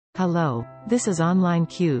Hello, this is Online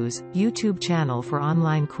Q's YouTube channel for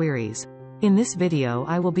online queries. In this video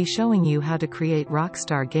I will be showing you how to create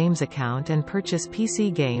Rockstar Games account and purchase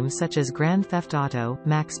PC games such as Grand Theft Auto,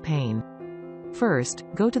 Max Payne. First,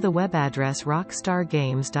 go to the web address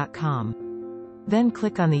rockstargames.com. Then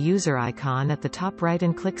click on the user icon at the top right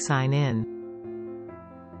and click Sign In.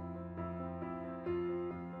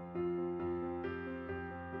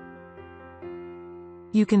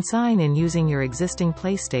 You can sign in using your existing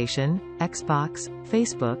PlayStation, Xbox,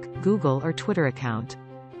 Facebook, Google or Twitter account.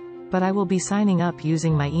 But I will be signing up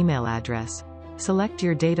using my email address. Select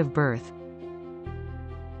your date of birth.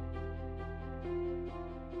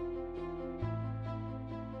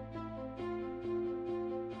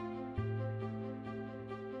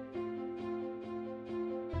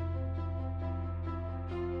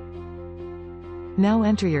 Now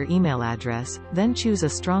enter your email address, then choose a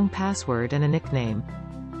strong password and a nickname.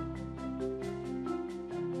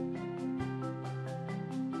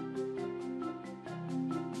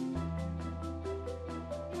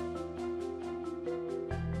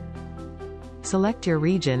 Select your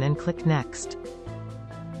region and click Next.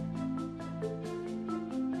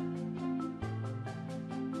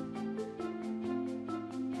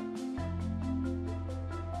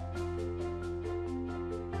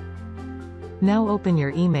 Now open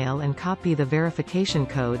your email and copy the verification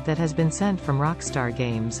code that has been sent from Rockstar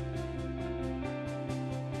Games.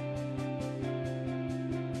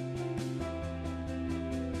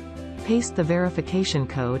 Paste the verification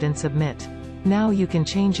code and submit. Now you can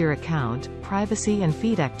change your account, privacy and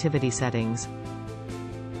feed activity settings.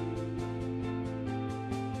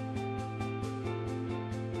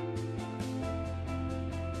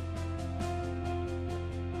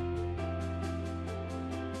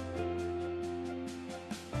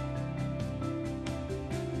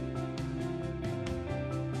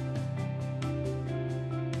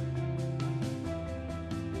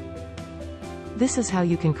 This is how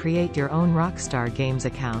you can create your own Rockstar Games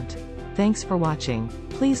account. Thanks for watching.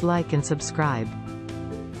 Please like and subscribe.